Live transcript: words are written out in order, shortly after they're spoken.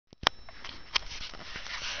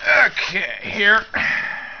Okay, here.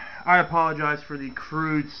 I apologize for the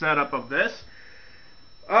crude setup of this.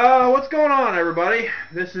 What's going on, everybody?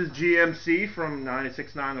 This is GMC from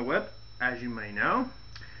 96.9 The Whip, as you may know.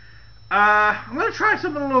 I'm going to try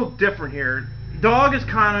something a little different here. Dog has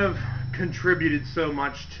kind of contributed so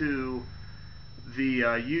much to the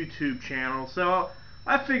YouTube channel, so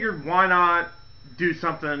I figured why not do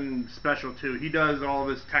something special too. He does all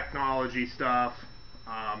this technology stuff,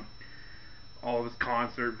 all of his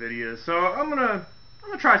concert videos, so I'm gonna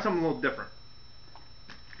try something a little different.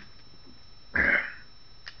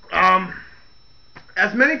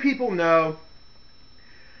 As many people know,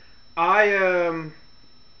 I am,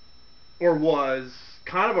 or was,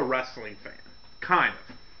 kind of a wrestling fan. Kind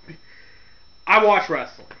of. I watch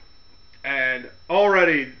wrestling. And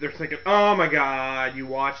already they're thinking, oh my god, you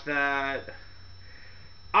watched that?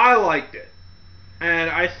 I liked it.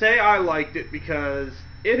 And I say I liked it because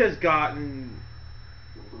it has gotten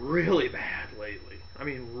really bad lately. I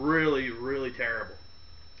mean, really, really terrible.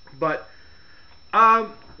 But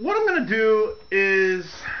what I'm going to do is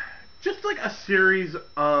just like a series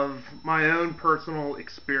of my own personal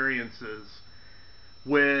experiences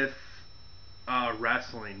with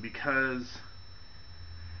wrestling, because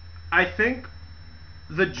I think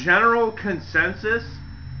the general consensus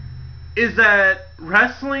is that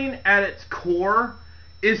wrestling at its core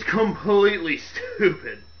is completely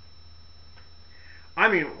stupid. I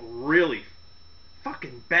mean, really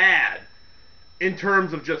fucking bad in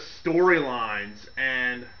terms of just storylines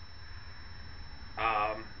and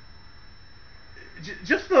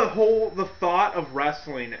just the thought of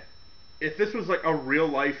wrestling. If this was like a real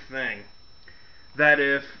life thing, that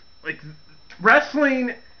if like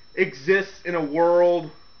wrestling exists in a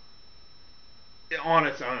world on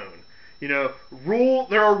its own. You know,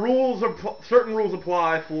 there are rules, certain rules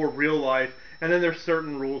apply for real life, and then there's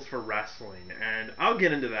certain rules for wrestling, and I'll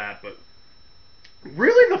get into that, but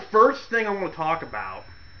really the first thing I want to talk about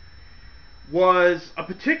was a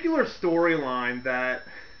particular storyline that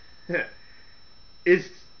is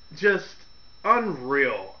just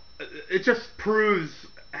unreal. It just proves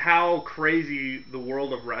how crazy the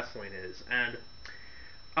world of wrestling is, and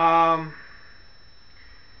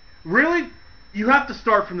really, you have to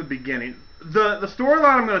start from the beginning. The storyline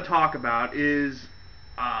I'm going to talk about is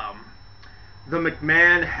the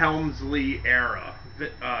McMahon-Helmsley era.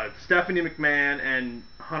 Stephanie McMahon and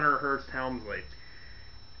Hunter Hearst Helmsley.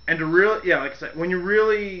 And like I said, when you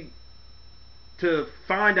really, to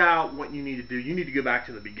find out what you need to do, you need to go back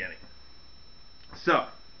to the beginning. So,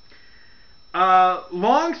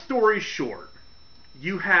 long story short,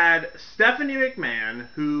 you had Stephanie McMahon,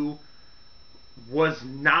 who was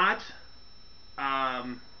not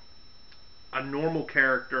a normal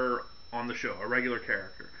character on the show, a regular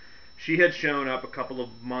character. She had shown up a couple of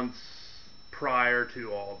months prior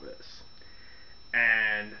to all of this,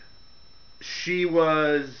 and she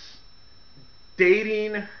was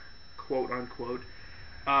dating, quote unquote,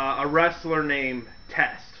 a wrestler named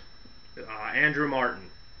Test, Andrew Martin,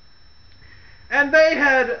 and they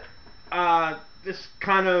had this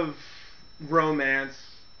kind of romance.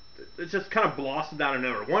 It just kind of blossomed out of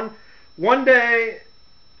nowhere. One day,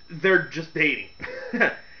 they're just dating,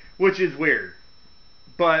 which is weird.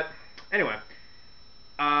 But anyway,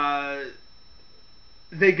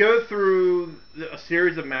 they go through a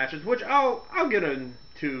series of matches, which I'll get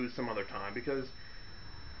into some other time, because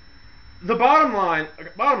the bottom line,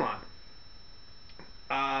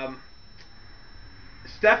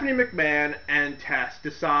 Stephanie McMahon and Tess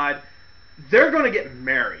decide they're going to get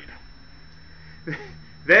married.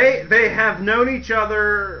 They have known each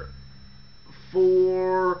other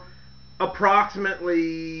for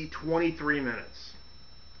approximately 23 minutes,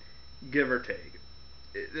 give or take.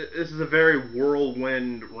 This is a very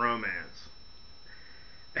whirlwind romance.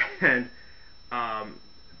 And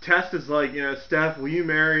Tess is like, Steph, will you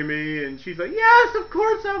marry me? And she's like, yes, of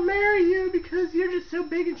course I'll marry you, because you're just so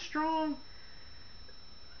big and strong.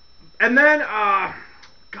 And then, God,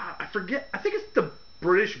 I forget, I think it's the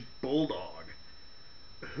British Bulldog,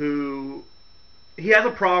 who, he has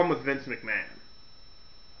a problem with Vince McMahon.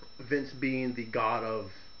 Vince being the god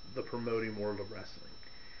of the promoting world of wrestling.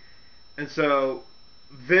 And so,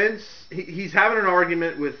 Vince, he's having an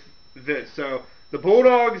argument with Vince. So, the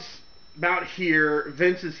Bulldog's about here,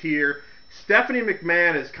 Vince is here, Stephanie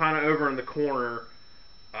McMahon is kind of over in the corner,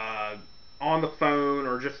 on the phone,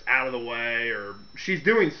 or just out of the way, or she's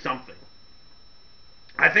doing something.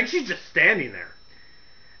 I think she's just standing there.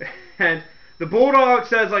 And the Bulldog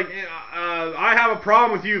says, like, I have a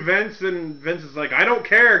problem with you, Vince. And Vince is like, I don't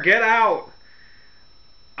care. Get out.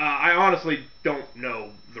 I honestly don't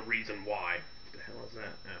know the reason why. What the hell is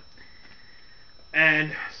that?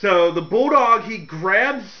 And so the bulldog, he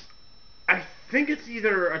grabs, I think it's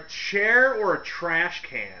either a chair or a trash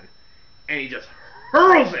can, and he just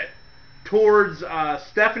hurls it towards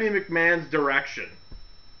Stephanie McMahon's direction.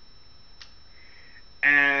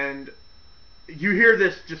 And you hear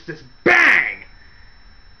this bang!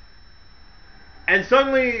 And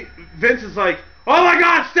suddenly Vince is like, "Oh my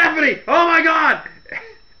God, Stephanie! Oh my God!"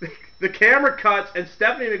 The camera cuts, and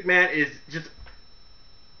Stephanie McMahon is just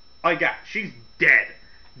like that. She's dead.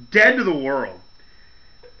 Dead to the world.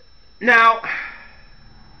 Now,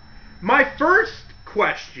 my first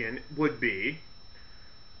question would be,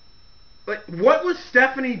 like, what was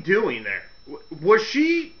Stephanie doing there? Was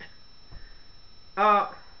she,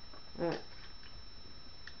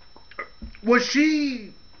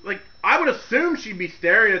 like, I would assume she'd be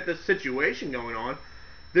staring at this situation going on.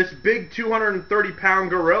 This big 230-pound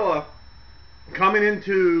gorilla coming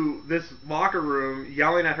into this locker room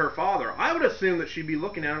yelling at her father. I would assume that she'd be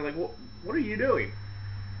looking at her like, well, what are you doing?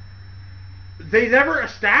 They never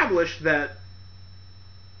established that,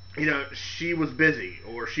 you know, she was busy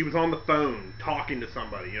or she was on the phone talking to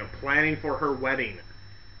somebody, you know, planning for her wedding.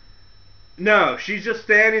 No, she's just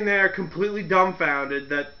standing there completely dumbfounded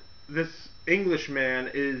that this Englishman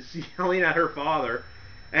is yelling at her father,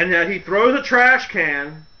 and that he throws a trash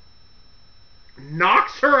can,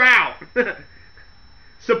 knocks her out,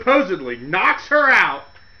 supposedly knocks her out,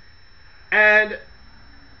 and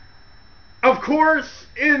of course,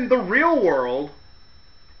 in the real world,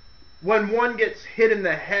 when one gets hit in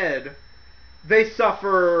the head, they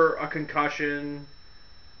suffer a concussion,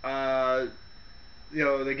 you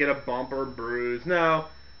know, they get a bump or a bruise. Now,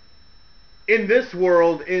 in this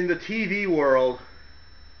world, in the TV world,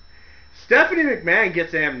 Stephanie McMahon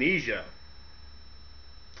gets amnesia.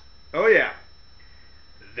 Oh yeah.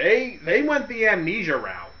 They went the amnesia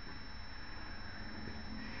route.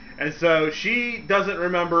 And so she doesn't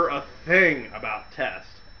remember a thing about Test.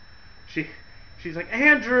 She's like,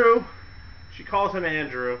 Andrew. She calls him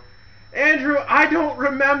Andrew. Andrew, I don't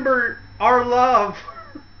remember our love.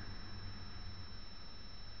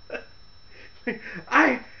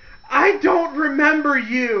 I don't remember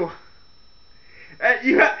you.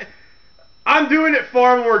 I'm doing it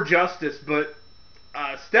far more justice, but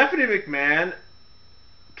Stephanie McMahon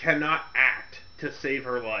cannot act to save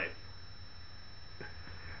her life.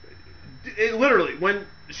 Literally, when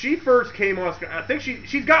she first came on screen, I think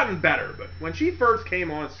she's gotten better, but when she first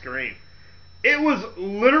came on screen, it was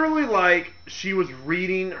literally like she was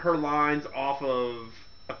reading her lines off of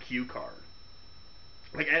a cue card.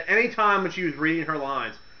 Like, at any time when she was reading her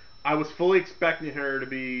lines, I was fully expecting her to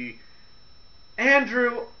be,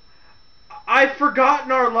 Andrew, I've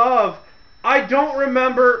forgotten our love. I don't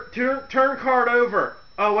remember. Turn card over.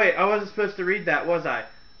 Oh, wait, I wasn't supposed to read that, was I?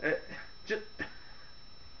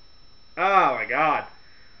 Oh, my God.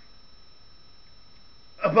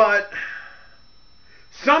 But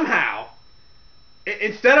somehow,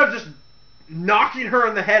 instead of just knocking her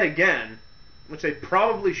in the head again, which they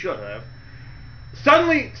probably should have,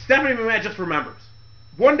 suddenly Stephanie McMahon just remembers.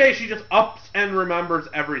 One day she just ups and remembers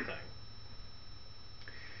everything.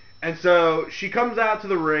 And so she comes out to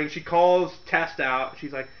the ring. She calls Test out.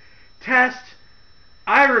 She's like, Test,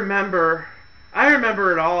 I remember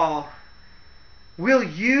it all. Will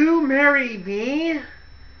you marry me?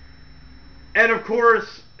 And of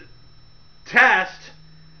course, Test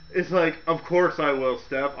is like, of course I will,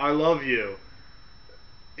 Steph. I love you.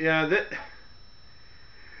 Yeah,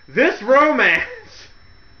 this romance,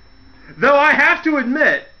 though I have to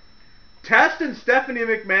admit, Test and Stephanie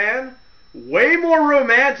McMahon, way more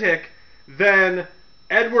romantic than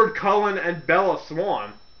Edward Cullen and Bella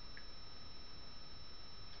Swan.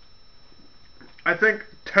 I think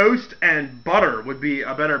toast and butter would be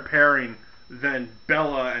a better pairing than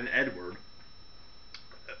Bella and Edward.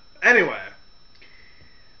 Anyway,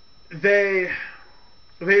 they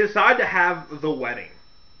decide to have the wedding.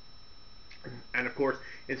 And of course,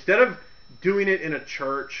 instead of doing it in a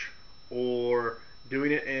church or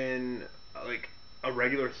doing it in like a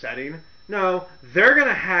regular setting, no, they're going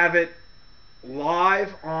to have it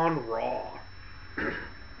live on Raw.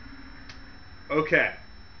 Okay.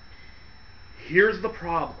 Here's the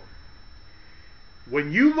problem.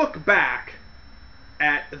 When you look back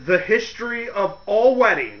at the history of all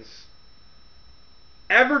weddings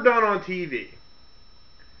ever done on TV,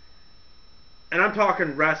 and I'm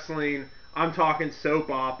talking wrestling, I'm talking soap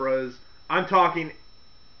operas, I'm talking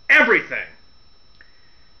everything.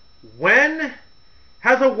 When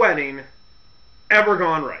has a wedding ever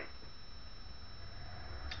gone right?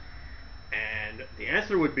 And the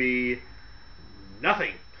answer would be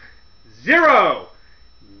nothing. Zero.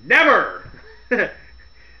 Never.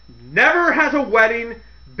 Never has a wedding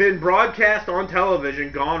been broadcast on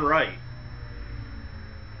television gone right.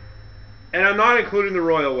 And I'm not including the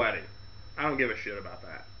royal wedding. I don't give a shit about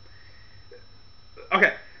that.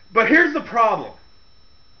 Okay, but here's the problem.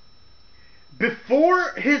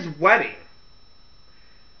 Before his wedding,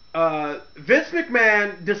 Vince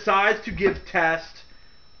McMahon decides to give Test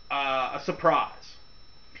a surprise.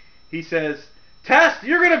 He says, Test,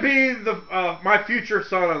 you're going to be my future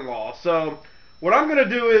son-in-law. So what I'm going to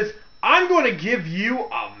do is I'm going to give you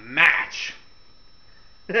a match.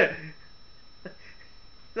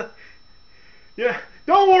 Yeah,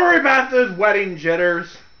 don't worry about those wedding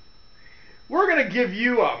jitters. We're going to give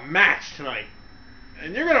you a match tonight.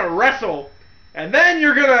 And you're going to wrestle. And then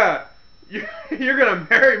you're going to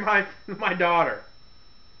marry my daughter.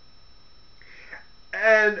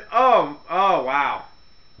 And, oh wow.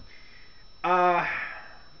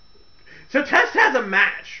 So Test has a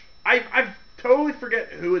match. I totally forget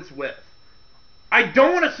who it's with. I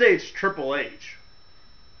don't want to say it's Triple H.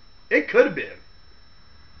 It could have been.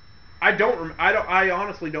 I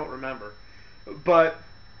honestly don't remember. But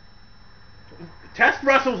Test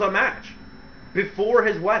wrestles a match before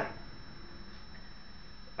his wedding.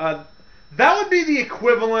 That would be the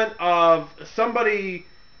equivalent of somebody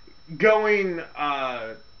going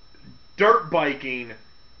dirt biking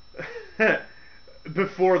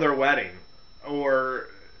before their wedding, or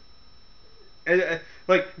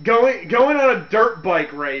like going on a dirt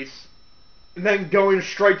bike race and then going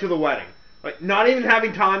straight to the wedding, like not even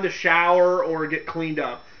having time to shower or get cleaned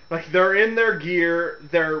up. Like they're in their gear,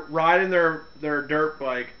 they're riding their dirt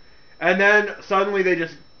bike, and then suddenly they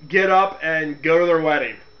just get up and go to their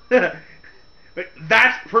wedding. Like,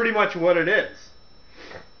 that's pretty much what it is.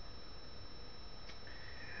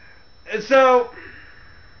 And so,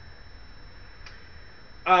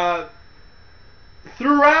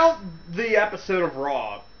 throughout the episode of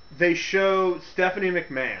Raw, they show Stephanie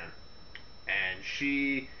McMahon, and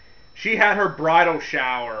she had her bridal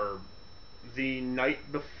shower the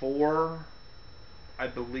night before, I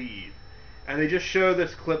believe. And they just show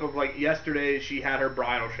this clip of, like, yesterday she had her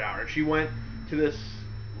bridal shower. She went to this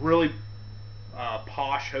really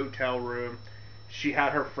posh hotel room. She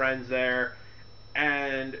had her friends there,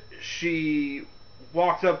 and she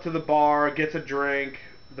walks up to the bar, gets a drink.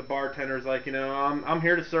 The bartender's like, you know, I'm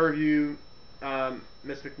here to serve you,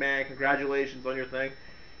 Miss McMahon. Congratulations on your thing.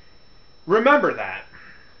 Remember that.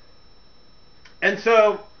 And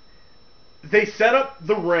so they set up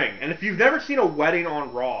the ring. And if you've never seen a wedding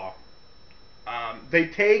on Raw, they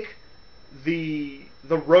take the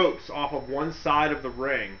ropes off of one side of the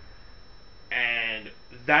ring, and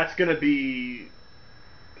that's going to be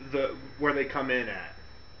where they come in at.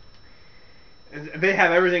 And they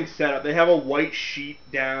have everything set up. They have a white sheet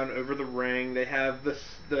down over the ring. They have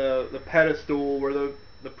the pedestal where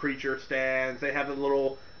the preacher stands. They have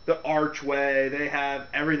the archway. They have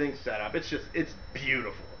everything set up. It's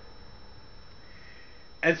beautiful.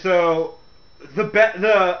 And so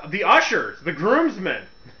the ushers, the groomsmen,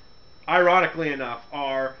 ironically enough,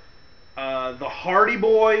 are the Hardy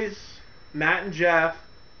Boys, Matt and Jeff,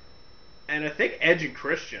 and I think Edge and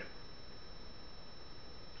Christian,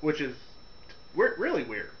 which is really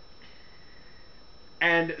weird.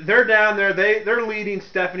 And they're down there. They're leading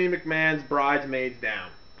Stephanie McMahon's bridesmaids down,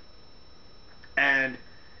 and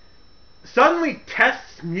suddenly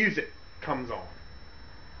Test's music comes on,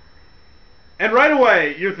 and right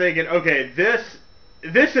away you're thinking, okay, this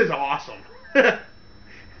is awesome.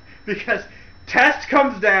 Because Test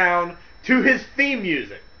comes down to his theme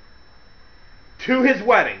music to his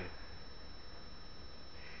wedding.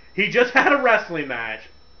 He just had a wrestling match,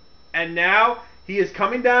 and now he is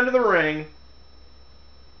coming down to the ring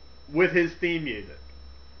with his theme music.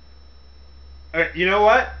 Okay, you know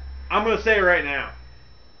what? I'm going to say it right now.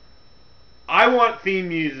 I want theme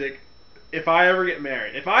music if I ever get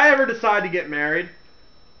married. If I ever decide to get married,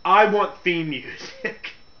 I want theme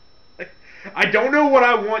music. I don't know what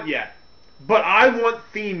I want yet, but I want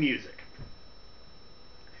theme music.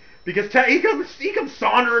 Because he comes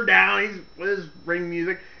sauntering down, he's with his ring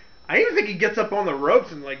music. I even think he gets up on the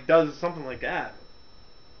ropes and like does something like that.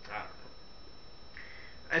 I don't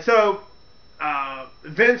know. And so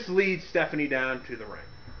Vince leads Stephanie down to the ring,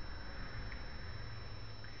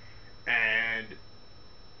 and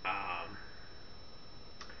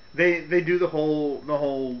they do the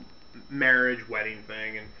whole marriage wedding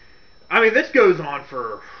thing, and I mean this goes on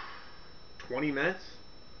for 20 minutes.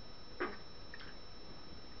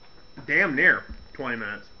 Damn near 20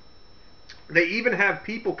 minutes. They even have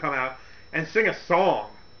people come out and sing a song.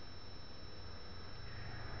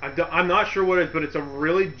 I'm not sure what it is, but it's a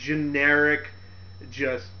really generic,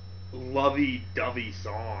 just lovey-dovey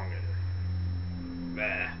song.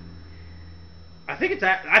 And, I think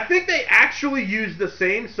they actually used the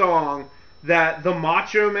same song that the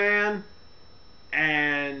Macho Man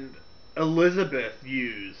and Elizabeth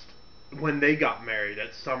used when they got married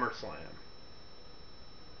at SummerSlam.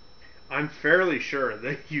 I'm fairly sure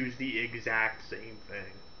they used the exact same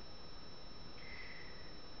thing.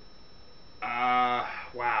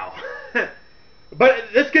 Wow.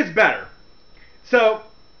 But this gets better. So,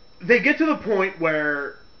 they get to the point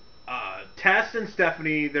where Tess and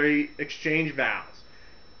Stephanie, they exchange vows.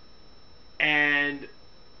 And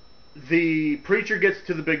the preacher gets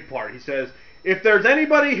to the big part. He says, if there's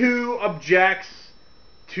anybody who objects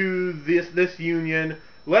to this union,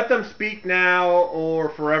 let them speak now or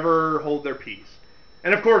forever hold their peace.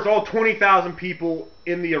 And of course, all 20,000 people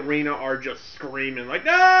in the arena are just screaming like,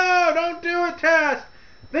 no, don't do it, Tess.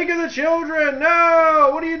 Think of the children. No,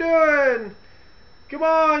 what are you doing? Come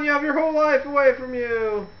on, you have your whole life away from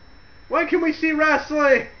you. When can we see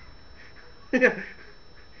wrestling?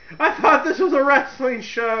 I thought this was a wrestling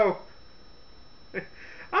show.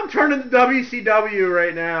 I'm turning to WCW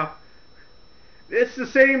right now. It's the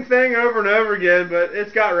same thing over and over again, but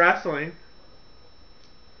it's got wrestling.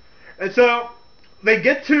 And so they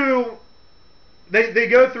get to, they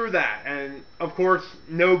go through that, and of course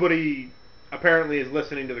nobody apparently is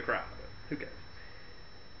listening to the crowd. Who cares?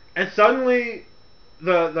 And suddenly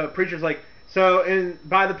the preacher's like, so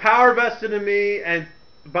by the power vested in me and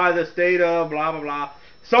by the state of blah blah blah,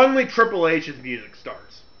 suddenly Triple H's music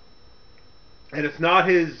starts. And it's not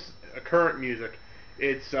his current music.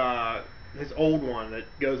 It's his old one that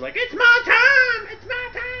goes like, it's my time! It's my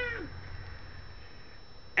time!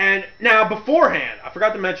 And now beforehand, I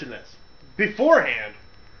forgot to mention this. Beforehand,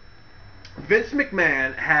 Vince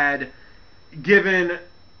McMahon had given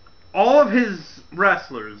all of his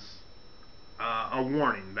wrestlers a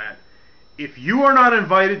warning that if you are not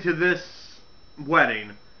invited to this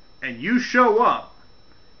wedding and you show up,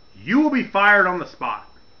 you will be fired on the spot.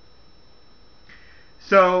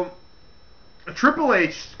 So Triple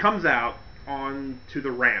H comes out onto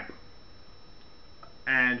the ramp,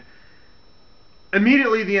 and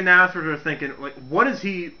immediately the announcers are thinking, like, what is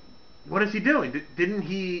he doing? Didn't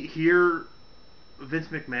he hear Vince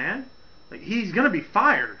McMahon? Like, he's gonna be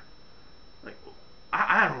fired. Like,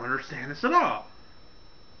 I don't understand this at all.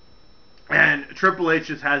 And Triple H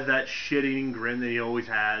just has that shit-eating grin that he always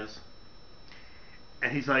has.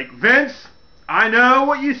 And he's like, Vince, I know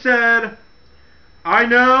what you said. I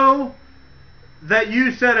know that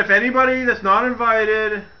you said if anybody that's not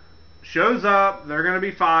invited shows up, they're going to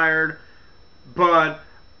be fired. But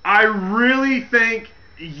I really think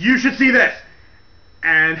you should see this.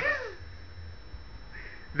 And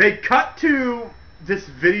they cut to this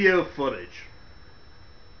video footage.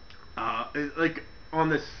 Like on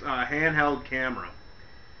this handheld camera.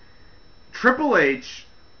 Triple H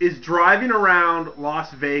is driving around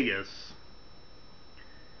Las Vegas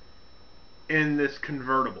in this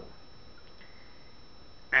convertible.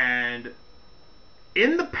 And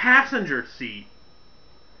in the passenger seat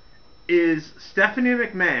is Stephanie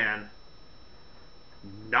McMahon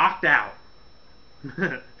knocked out.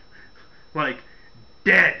 Like,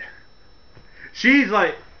 dead. She's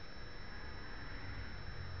like,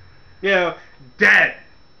 you know, dead.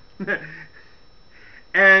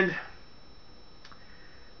 And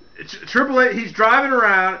Triple H, he's driving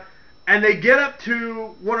around, and they get up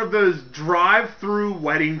to one of those drive-through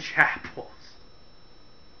wedding chapels.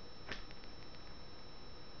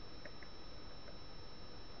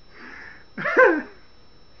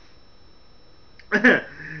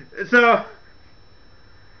 So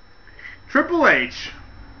Triple H,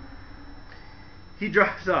 he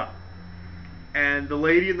drives up, and the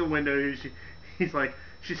lady in the window, he's like,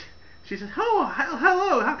 she says, "Oh,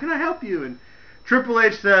 hello, how can I help you?" And Triple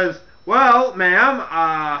H says, "Well, ma'am,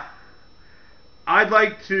 I'd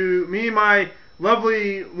like to, me and my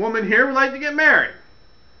lovely woman here would like to get married."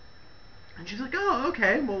 And she's like, "Oh,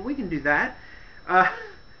 okay, well, we can do that."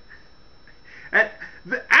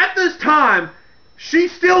 At this time,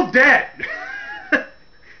 she's still dead.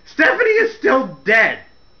 Stephanie is still dead.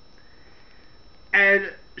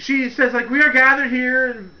 And she says, like, we are gathered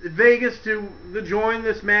here in Vegas to join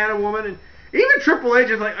this man and woman. And even Triple H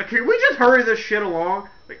is like, okay, can we just hurry this shit along?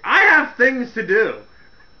 Like, I have things to do.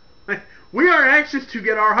 Like, we are anxious to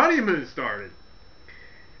get our honeymoon started.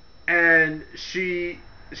 And she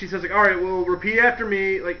says, like, all right, well, repeat after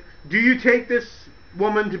me. Like, do you take this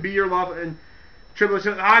woman to be your love? And Triple H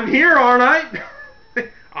says, I'm here, aren't I?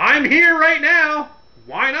 I'm here right now.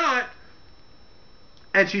 Why not?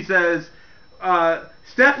 And she says,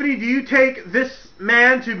 Stephanie, do you take this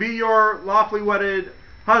man to be your lawfully wedded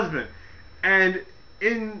husband. And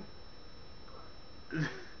in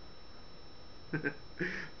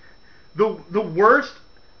the worst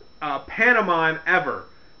pantomime ever,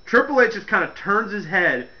 Triple H just kind of turns his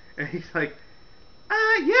head and he's like,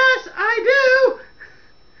 yes, I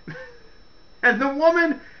do. And the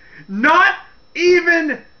woman, not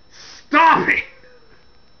even stopping,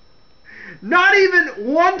 not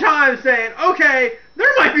even one time saying, okay, there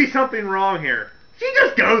might be something wrong here. She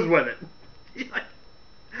just goes with it. She's like,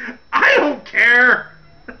 I don't care.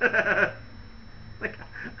 Like,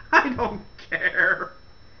 I don't care.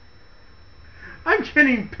 I'm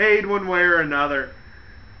getting paid one way or another.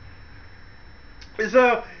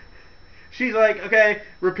 So she's like, okay,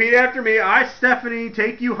 repeat after me. I, Stephanie,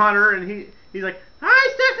 take you, Hunter. And he's like, I,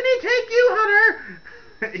 Stephanie, take you,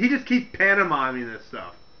 Hunter. He just keeps pantomiming this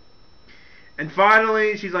stuff. And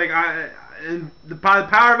finally, she's like, and the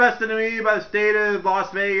power vested in me by the state of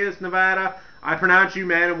Las Vegas, Nevada, I pronounce you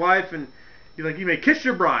man and wife. And he's like, you may kiss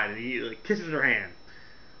your bride. And he like kisses her hand.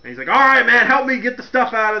 And he's like, all right, man, help me get the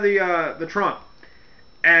stuff out of the trunk.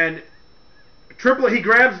 And he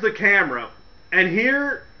grabs the camera. And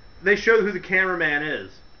here they show who the cameraman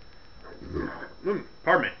is.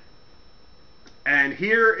 Pardon me. And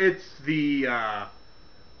here it's the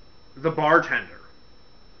bartender.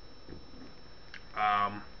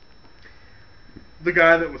 The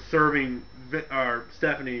guy that was serving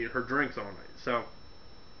Stephanie her drinks all night. So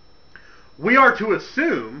we are to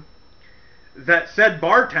assume that said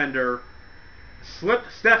bartender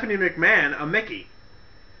slipped Stephanie McMahon a Mickey.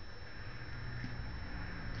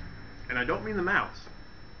 And I don't mean the mouse.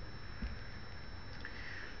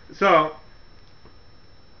 So,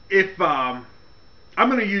 if I'm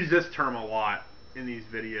going to use this term a lot in these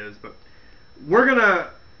videos, but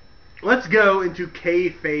let's go into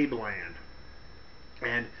kayfabe land.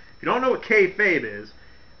 And if you don't know what kayfabe is,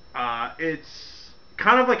 it's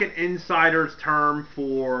kind of like an insider's term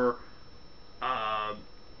for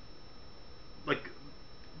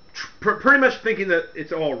pretty much thinking that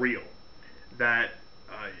it's all real. That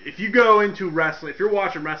if you go into wrestling, if you're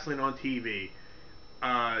watching wrestling on TV,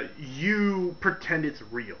 you pretend it's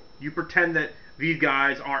real. You pretend that these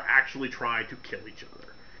guys are actually trying to kill each other.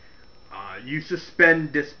 You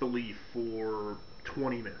suspend disbelief for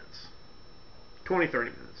 20 minutes. 20,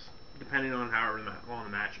 30 minutes. Depending on however long the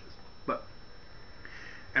match is.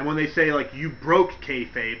 And when they say, like, you broke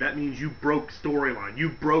kayfabe, that means you broke storyline. You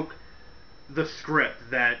broke the script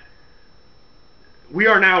that we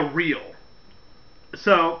are now real.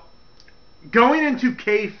 So, going into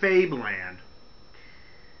kayfabe land,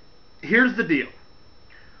 here's the deal.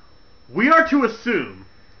 We are to assume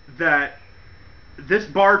that this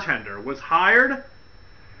bartender was hired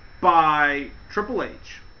by Triple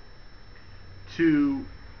H to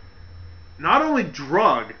not only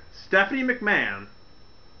drug Stephanie McMahon,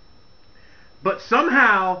 but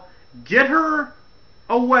somehow get her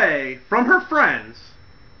away from her friends,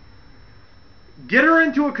 get her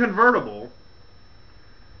into a convertible,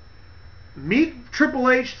 meet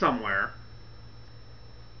Triple H somewhere,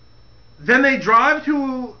 then they drive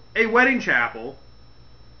to a wedding chapel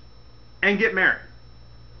and get married.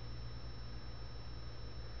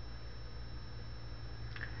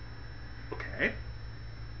 Okay.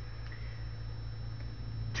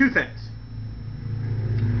 Two things.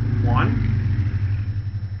 One,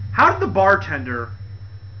 how did the bartender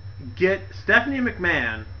get Stephanie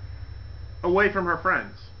McMahon away from her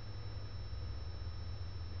friends?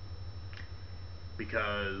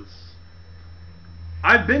 Because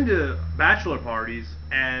I've been to bachelor parties,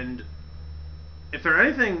 and if they're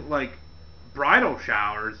anything like bridal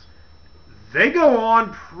showers, they go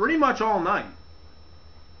on pretty much all night.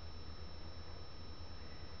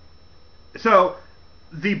 So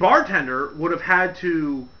the bartender would have had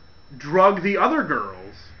to drug the other girls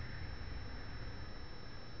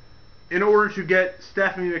in order to get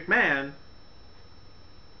Stephanie McMahon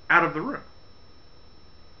out of the room.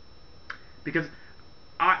 Because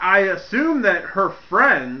I assume that her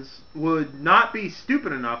friends would not be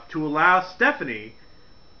stupid enough to allow Stephanie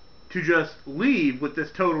to just leave with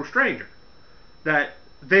this total stranger. That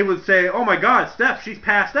they would say, oh my God, Steph, she's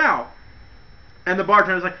passed out. And the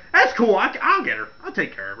bartender's like, that's cool, I'll get her. I'll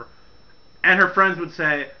take care of her. And her friends would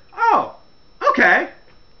say, oh, okay,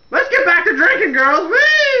 let's get back to drinking, girls.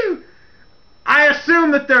 Woo! I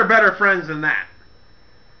assume that they're better friends than that.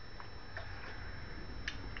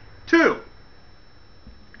 Two,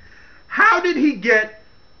 how did he get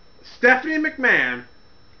Stephanie McMahon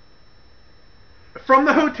from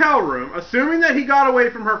the hotel room, assuming that he got away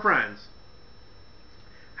from her friends?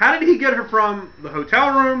 How did he get her from the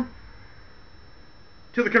hotel room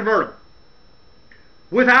to the convertible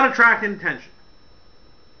without attracting attention?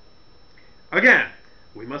 again,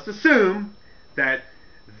 we must assume that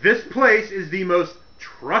this place is the most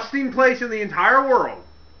trusting place in the entire world,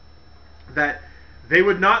 that they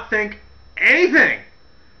would not think anything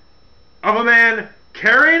of a man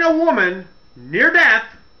carrying a woman near death,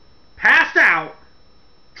 passed out,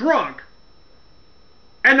 drunk,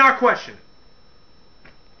 and not question it.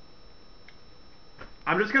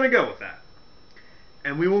 I'm just going to go with that.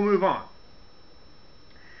 And we will move on.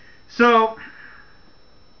 So,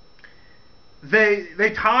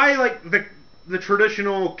 they tie like the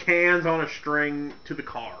traditional cans on a string to the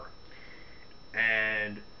car.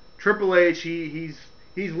 And Triple H, he's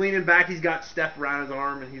leaning back, he's got Steph around his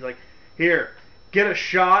arm, and he's like, here, get a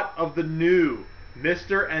shot of the new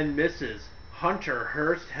Mr. and Mrs. Hunter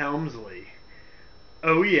Hearst Helmsley.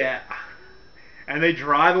 Oh yeah. And they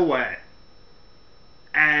drive away.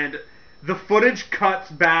 And the footage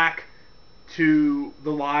cuts back to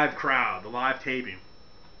the live crowd, the live taping.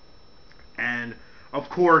 And, of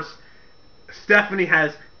course, Stephanie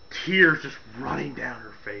has tears just running down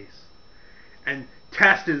her face. And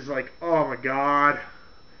Test is like, oh my god.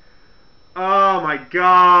 Oh my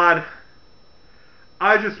god.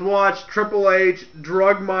 I just watched Triple H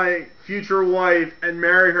drug my future wife and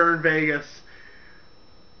marry her in Vegas.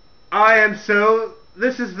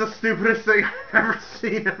 This is the stupidest thing I've ever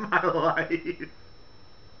seen in my life.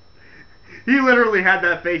 He literally had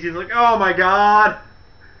that face. He's like, oh my god.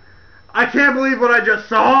 I can't believe what I just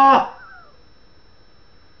saw.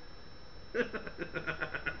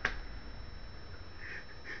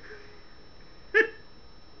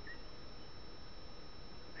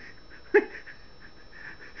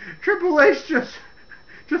 Triple H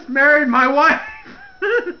just married my wife.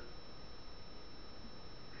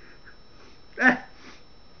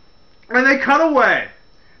 And they cut away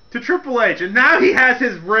to Triple H, and now he has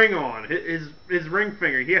his ring on, his ring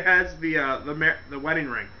finger. He has the wedding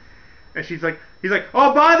ring, and he's like,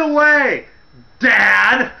 oh, by the way,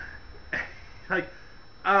 Dad, like,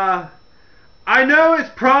 I know it's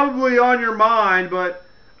probably on your mind, but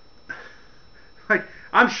like,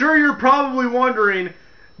 I'm sure you're probably wondering,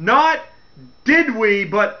 not did we,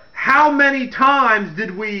 but how many times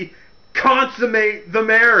did we consummate the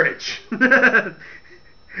marriage?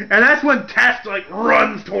 And that's when Test like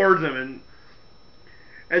runs towards him,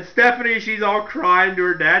 and Stephanie, she's all crying to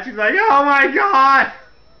her dad. She's like, oh my god,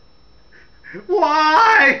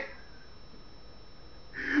 why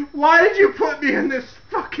did you put me in this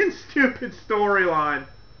fucking stupid storyline?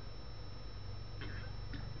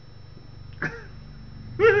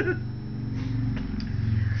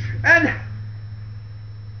 And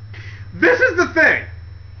this is the thing,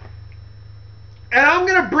 and I'm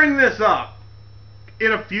gonna bring this up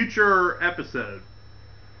in a future episode.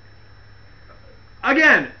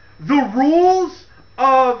 Again, the rules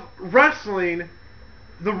of wrestling,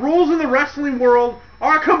 the rules in the wrestling world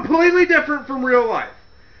are completely different from real life.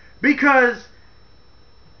 Because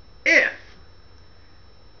if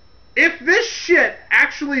this shit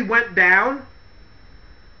actually went down,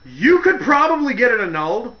 you could probably get it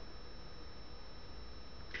annulled.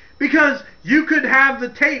 Because you could have the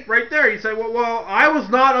tape right there. You say, well, I was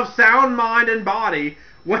not of sound mind and body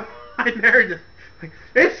when I married this.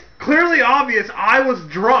 It's clearly obvious I was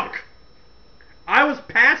drunk. I was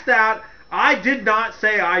passed out. I did not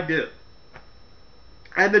say I do.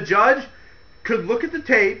 And the judge could look at the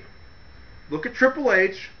tape, look at Triple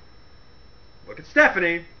H, look at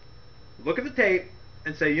Stephanie, look at the tape,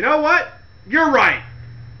 and say, you know what? You're right.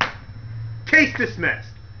 Case dismissed.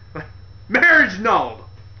 Marriage nulled.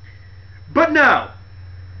 But no.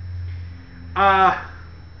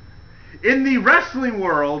 In the wrestling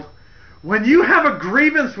world, when you have a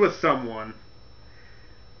grievance with someone,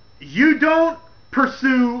 you don't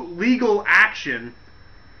pursue legal action.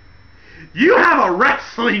 You have a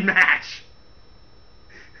wrestling match.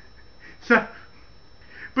 So,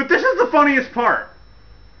 but this is the funniest part.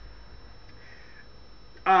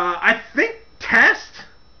 I think Test,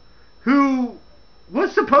 who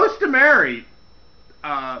was supposed to marry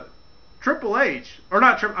Triple H, or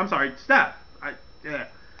not I'm sorry, Steph.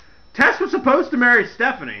 Test was supposed to marry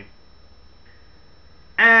Stephanie,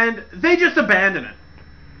 and they just abandoned it.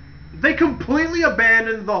 They completely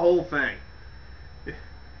abandoned the whole thing.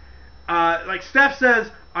 Like Steph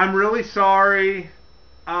says, I'm really sorry.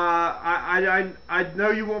 I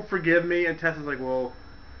know you won't forgive me, and Tess is like, well,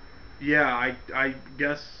 yeah, I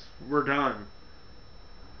guess we're done.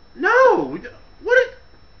 No, what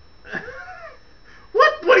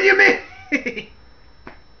do you mean?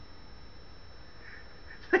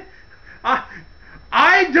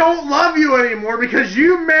 I don't love you anymore because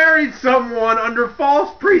you married someone under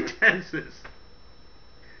false pretenses.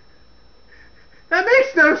 That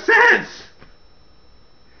makes no sense.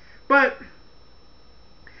 But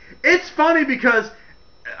it's funny because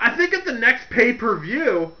I think at the next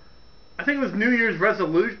pay-per-view, I think it was New Year's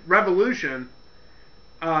Revolution,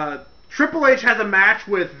 Triple H has a match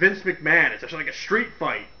with Vince McMahon. It's actually like a street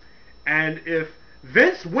fight. And if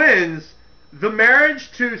Vince wins, the marriage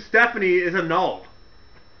to Stephanie is annulled.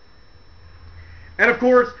 And of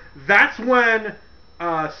course, that's when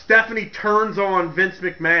Stephanie turns on Vince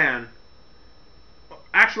McMahon.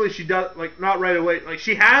 Actually, she does, like, not right away. Like,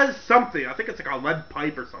 she has something. I think it's like a lead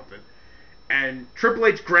pipe or something. And Triple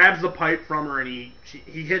H grabs the pipe from her and he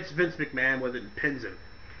hits Vince McMahon with it and pins him.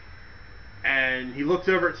 And he looks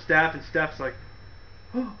over at Steph, and Steph's like,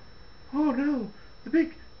 oh no, the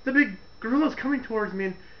big gorilla's coming towards me.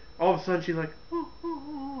 And all of a sudden she's like, oh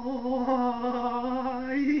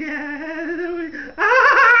yeah,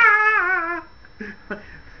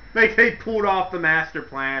 they pulled off the master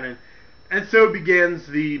plan, and so begins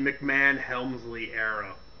the McMahon-Helmsley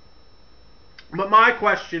era. But my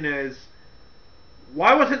question is,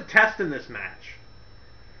 why wasn't Test in this match?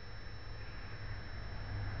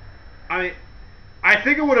 I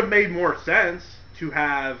think it would have made more sense to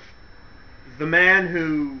have the man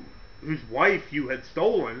whose wife you had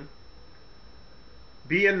stolen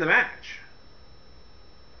be in the match.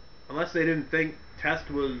 Unless they didn't think Test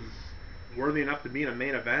was worthy enough to be in a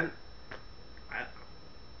main event. I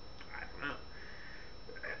don't know.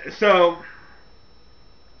 So,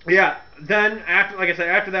 yeah, then after, like I said,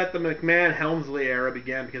 after that, the McMahon-Helmsley era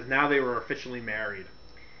began because now they were officially married.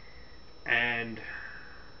 And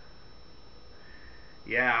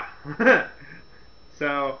yeah.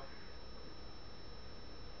 So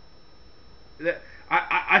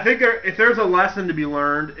I think if there's a lesson to be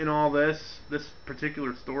learned in all this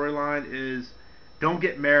particular storyline is don't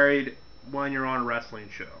get married when you're on a wrestling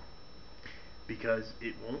show, because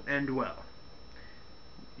it won't end well.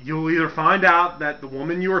 You'll either find out that the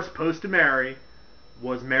woman you were supposed to marry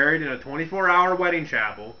was married in a 24-hour wedding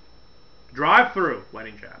chapel, drive-through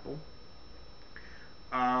wedding chapel.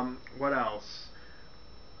 What else?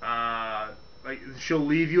 Like, she'll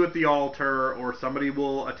leave you at the altar, or somebody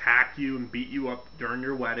will attack you and beat you up during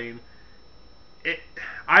your wedding.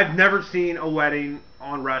 I've never seen a wedding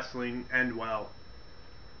on wrestling end well.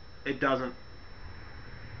 It doesn't.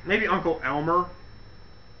 Maybe Uncle Elmer.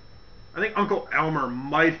 I think Uncle Elmer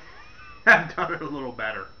might have done it a little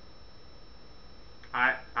better.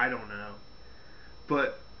 I don't know.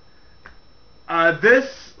 But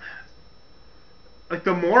this, like,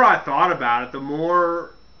 the more I thought about it, the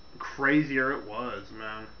more crazier it was,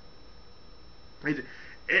 man.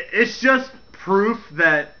 It's just proof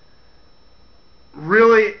that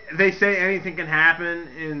really they say anything can happen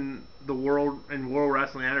in the world, in world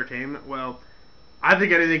wrestling entertainment. Well, I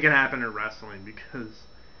think anything can happen in wrestling, because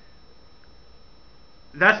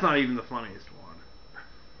that's not even the funniest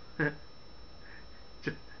one.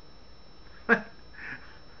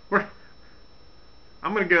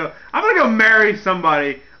 I'm gonna go marry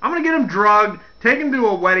somebody. I'm gonna get him drugged, take him to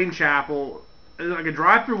a wedding chapel, like a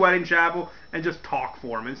drive-through wedding chapel, and just talk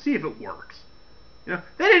for him and see if it works. You know,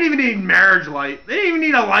 they didn't even need marriage light. They didn't even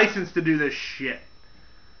need a license to do this shit.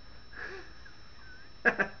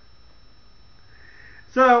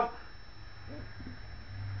 So,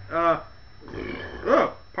 oh,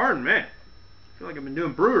 pardon me. I feel like I've been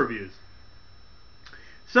doing brew reviews.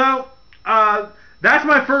 So, that's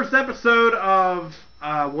my first episode of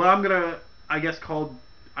what I'm gonna, I call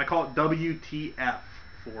it WTF,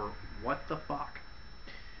 for what the fuck.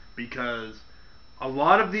 Because a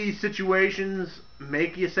lot of these situations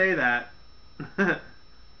make you say that. It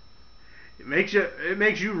makes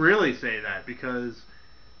you really say that, because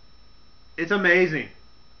it's amazing.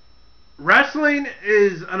 Wrestling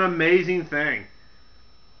is an amazing thing.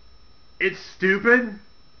 It's stupid,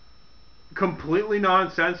 completely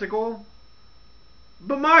nonsensical,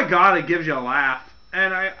 but my God, it gives you a laugh.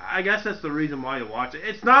 And I guess that's the reason why you watch it.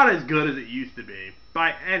 It's not as good as it used to be,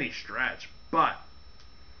 by any stretch, but,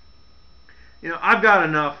 you know, I've got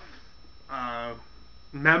enough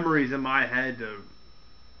memories in my head to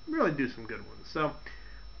really do some good ones. So,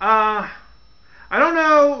 I don't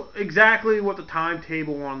know exactly what the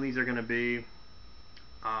timetable on these are going to be.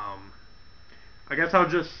 I guess I'll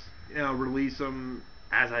just, you know, release them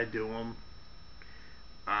as I do them.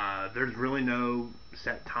 There's really no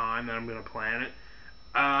set time that I'm going to plan it.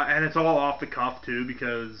 And it's all off the cuff, too,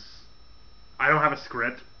 because I don't have a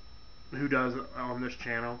script. Who does on this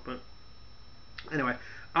channel? But anyway,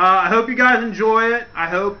 I hope you guys enjoy it. I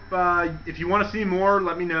hope if you want to see more,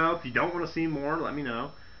 let me know. If you don't want to see more, let me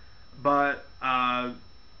know. But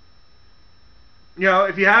you know,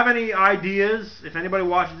 if you have any ideas, if anybody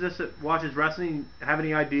watches this, watches wrestling, have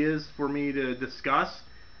any ideas for me to discuss,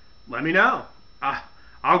 let me know.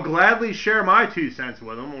 I'll gladly share my 2 cents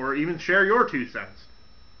with them, or even share your 2 cents.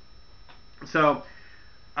 So,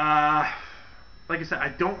 like I said, I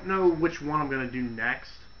don't know which one I'm going to do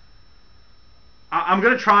next. I'm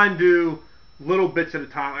going to try and do little bits at a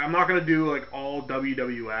time. I'm not going to do like all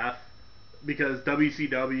WWF, because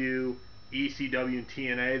WCW, ECW, and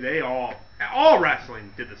TNA, they all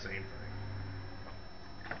wrestling did the same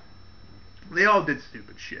thing. They all did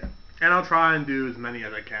stupid shit. And I'll try and do as many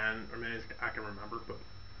as I can, or many as I can remember. But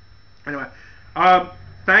anyway,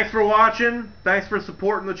 thanks for watching. Thanks for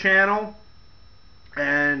supporting the channel.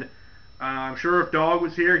 And I'm sure if Dog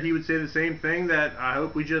was here, he would say the same thing, that I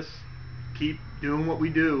hope we just keep doing what we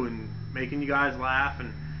do and making you guys laugh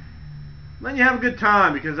and letting you have a good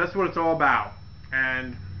time, because that's what it's all about.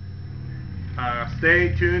 And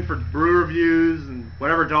stay tuned for brew reviews and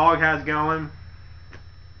whatever Dog has going.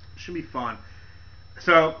 It should be fun.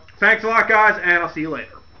 So, thanks a lot, guys, and I'll see you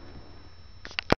later.